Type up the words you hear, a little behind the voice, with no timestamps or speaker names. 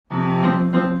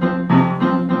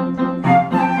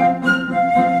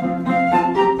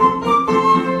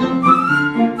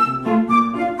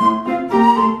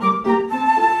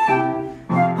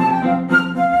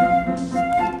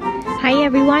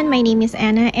name is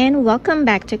Anna and welcome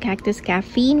back to Cactus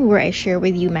Caffeine, where I share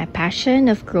with you my passion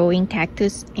of growing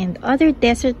cactus and other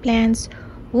desert plants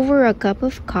over a cup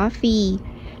of coffee.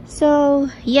 So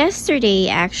yesterday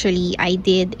actually I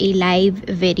did a live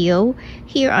video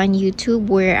here on YouTube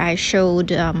where I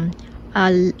showed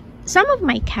some of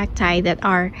my cacti that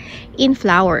are in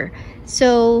flower.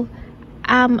 So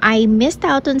I missed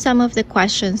out on some of the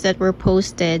questions that were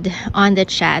posted on the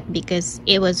chat because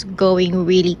it was going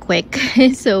really quick.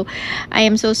 So I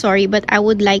am so sorry, but I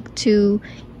would like to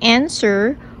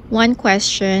answer one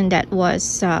question that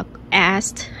was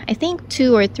asked, I think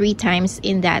 2 or 3 times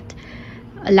in that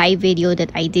live video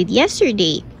that I did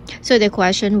yesterday. So the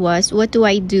question was, what do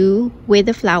I do with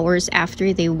the flowers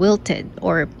after they wilted?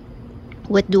 Or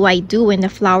what do I do when the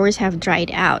flowers have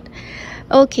dried out?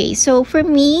 Okay, so for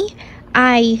me,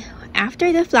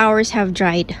 after the flowers have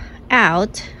dried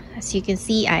out, as you can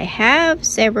see, I have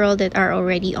several that are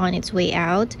already on its way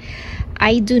out.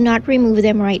 I do not remove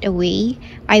them right away.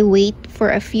 I wait for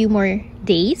a few more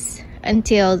days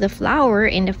until the flower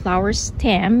in the flower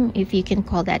stem, if you can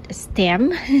call that a stem,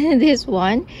 this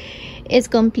one is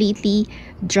completely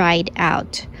dried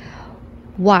out.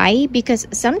 Why? Because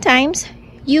sometimes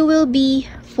you will be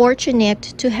fortunate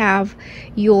to have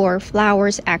your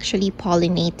flowers actually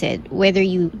pollinated, whether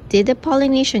you did the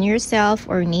pollination yourself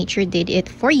or nature did it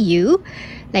for you,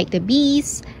 like the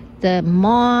bees, the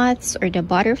moths, or the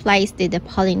butterflies did the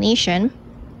pollination.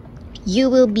 You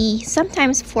will be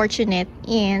sometimes fortunate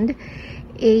and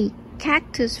a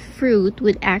cactus fruit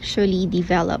would actually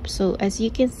develop. So as you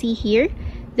can see here,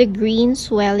 the green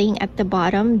swelling at the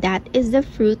bottom, that is the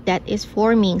fruit that is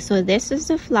forming. So this is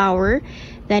the flower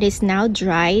that is now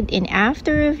dried, and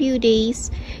after a few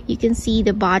days you can see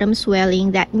the bottom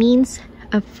swelling. That means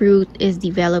a fruit is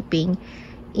developing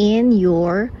in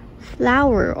your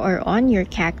flower or on your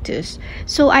cactus.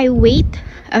 So I wait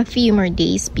a few more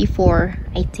days before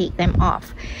I take them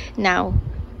off. Now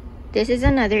this is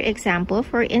another example.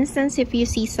 For instance, if you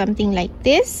see something like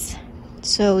this,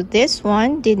 so this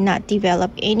one did not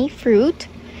develop any fruit.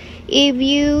 If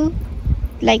you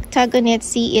like tug on it,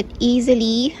 see it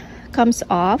easily comes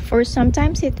off, or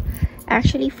sometimes it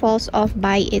actually falls off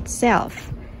by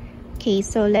itself. Okay,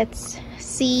 so let's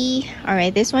see. All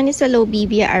right, this one is a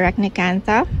Lobevia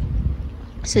arachnicantha.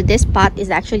 So this pot is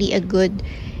actually a good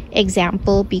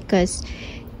example because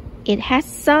it has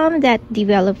some that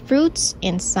developed fruits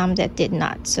and some that did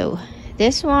not. So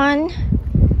this one,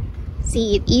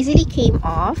 see, it easily came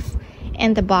off,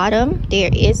 and the bottom there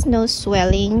is no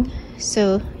swelling,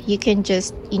 so you can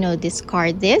just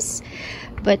discard this.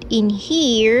 But in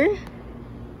here,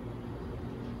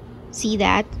 see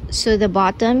that? So the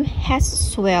bottom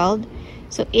has swelled,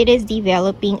 so it is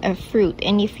developing a fruit,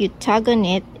 and if you tug on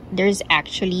it, there's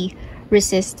actually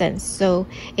resistance, so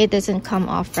it doesn't come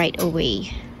off right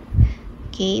away.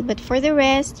 Okay, but for the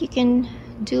rest, you can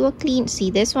do a clean. See,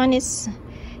 this one is,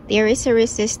 there is a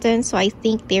resistance, so I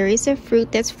think there is a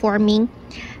fruit that's forming.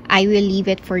 I will leave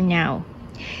it for now.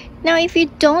 Now if you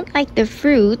don't like the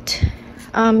fruit,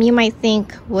 you might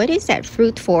think, what is that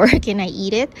fruit for? Can I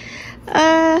eat it?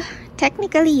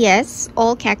 Technically yes,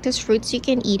 all cactus fruits you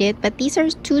can eat it, but these are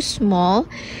too small.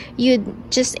 You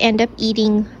just end up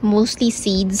eating mostly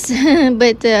seeds.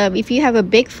 But if you have a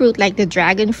big fruit like the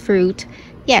dragon fruit,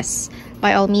 yes,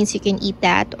 by all means you can eat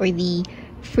that, or the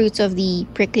fruits of the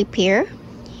prickly pear.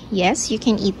 Yes, you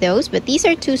can eat those, but these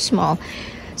are too small.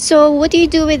 So what do you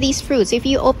do with these fruits? If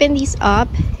you open these up,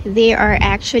 there are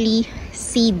actually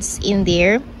seeds in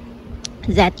there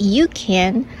that you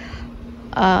can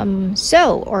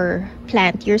sow or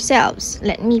plant yourselves.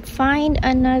 Let me find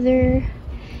another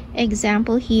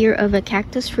example here of a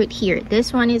cactus fruit here.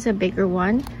 This one is a bigger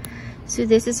one. So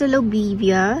this is a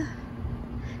Lobevia.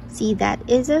 See, that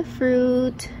is a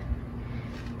fruit.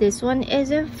 This one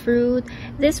is a fruit.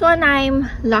 This one, I'm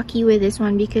lucky with this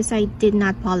one because I did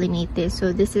not pollinate this.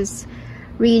 So this is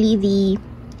really the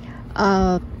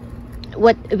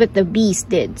what the bees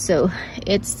did. So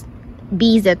it's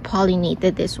bees that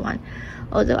pollinated this one.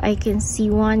 Although I can see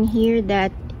one here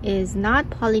that is not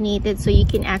pollinated, so you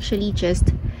can actually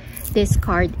just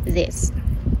discard this.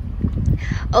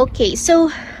 Okay, so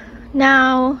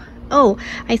now, oh,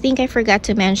 I think I forgot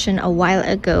to mention a while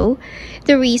ago,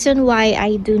 the reason why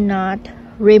I do not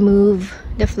remove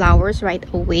the flowers right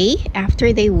away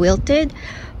after they wilted.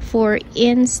 For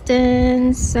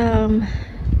instance,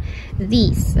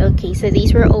 these. Okay, so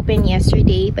these were open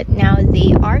yesterday, but now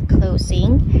they are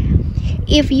closing.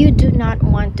 If you do not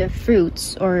want the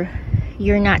fruits, or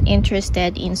you're not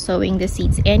interested in sowing the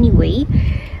seeds anyway,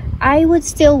 I would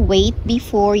still wait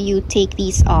before you take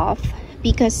these off,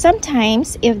 because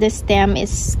sometimes if the stem is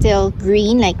still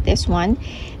green like this one,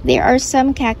 there are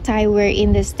some cacti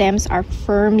wherein the stems are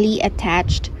firmly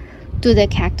attached to the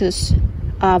cactus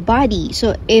body.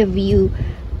 So if you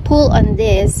pull on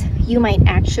this, you might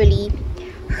actually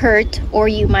hurt, or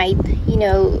you might, you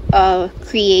know,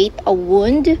 create a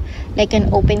wound, like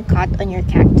an open cut on your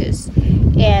cactus.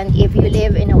 And if you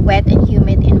live in a wet and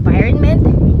humid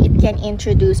environment, it can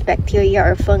introduce bacteria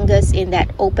or fungus in that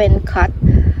open cut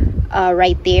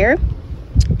right there.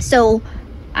 So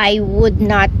I would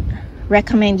not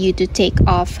recommend you to take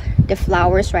off the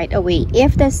flowers right away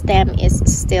if the stem is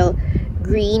still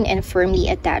green and firmly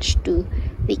attached to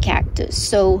the cactus.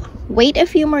 So wait a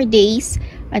few more days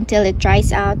until it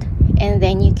dries out, and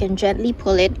then you can gently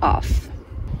pull it off.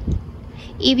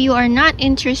 If you are not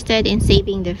interested in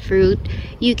saving the fruit,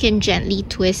 you can gently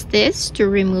twist this to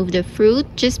remove the fruit.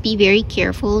 Just be very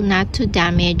careful not to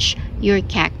damage your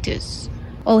cactus.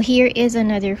 Oh, here is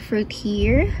another fruit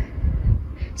here.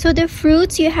 So the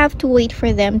fruits, you have to wait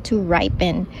for them to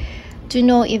ripen. To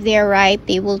know if they are ripe,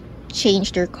 they will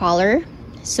change their color.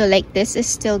 So like this is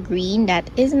still green, that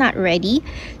is not ready.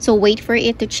 So wait for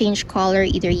it to change color,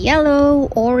 either yellow,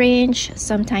 orange,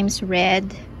 sometimes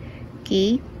red,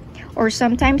 okay? Or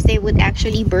sometimes they would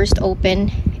actually burst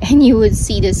open and you would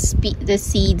see the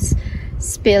seeds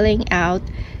spilling out.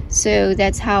 So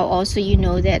that's how also you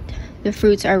know that the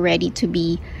fruits are ready to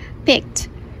be picked.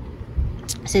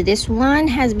 So this one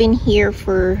has been here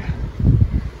for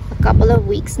a couple of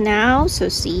weeks now. So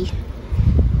see,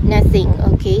 nothing.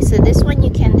 Okay, so this one you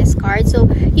can discard, so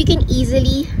you can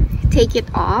easily take it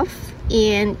off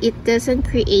and it doesn't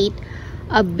create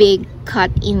a big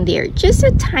cut in there, just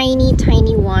a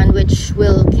tiny one which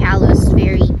will callus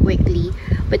very quickly.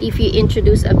 But if you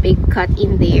introduce a big cut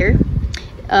in there,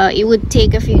 it would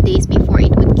take a few days before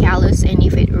it would callus, and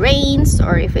if it rains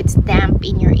or if it's damp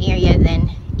in your area,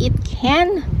 then it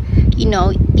can, you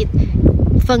know,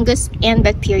 fungus and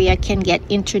bacteria can get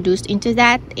introduced into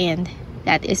that, and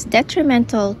that is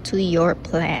detrimental to your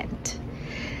plant.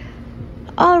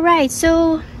 All right,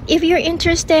 so if you're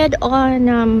interested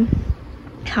on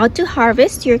how to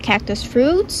harvest your cactus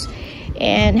fruits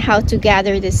and how to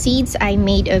gather the seeds, I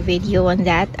made a video on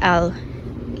that. I'll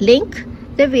link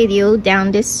the video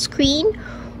down this screen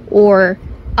or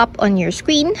up on your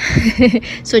screen.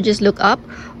 So just look up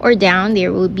or down,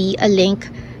 there will be a link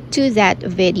to that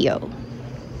video.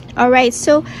 All right,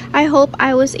 so I hope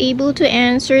I was able to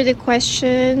answer the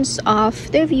questions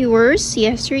of the viewers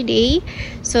yesterday.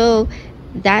 So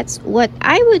that's what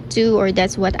I would do, or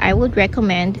that's what I would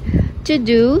recommend to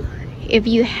do if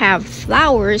you have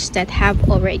flowers that have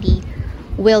already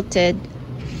wilted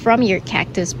from your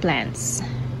cactus plants.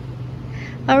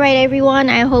 All right, everyone,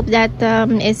 I hope that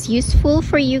is useful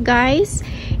for you guys.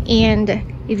 And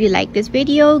if you like this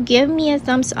video, give me a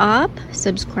thumbs up,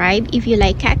 subscribe if you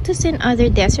like cactus and other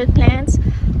desert plants,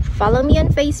 follow me on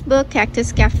Facebook,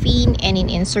 Cactus Caffeine, and in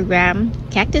Instagram,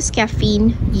 Cactus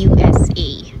Caffeine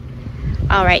USA.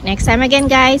 All right, next time again,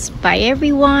 guys. Bye,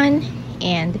 everyone,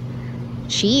 and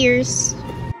cheers.